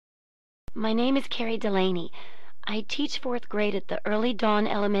My name is Carrie Delaney. I teach fourth grade at the Early Dawn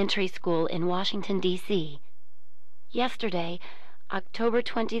Elementary School in Washington, D.C. Yesterday, October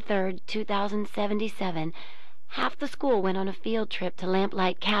 23rd, 2077, half the school went on a field trip to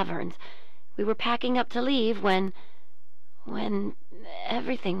Lamplight Caverns. We were packing up to leave when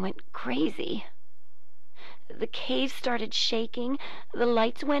everything went crazy. The cave started shaking, the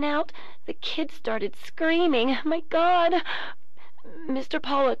lights went out, the kids started screaming. My God! Mr.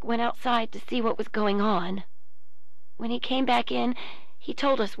 Pollock went outside to see what was going on. When he came back in, he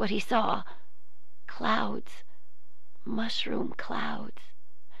told us what he saw. Clouds. Mushroom clouds.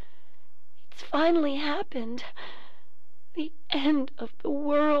 It's finally happened. The end of the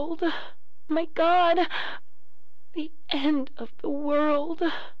world. My God! The end of the world.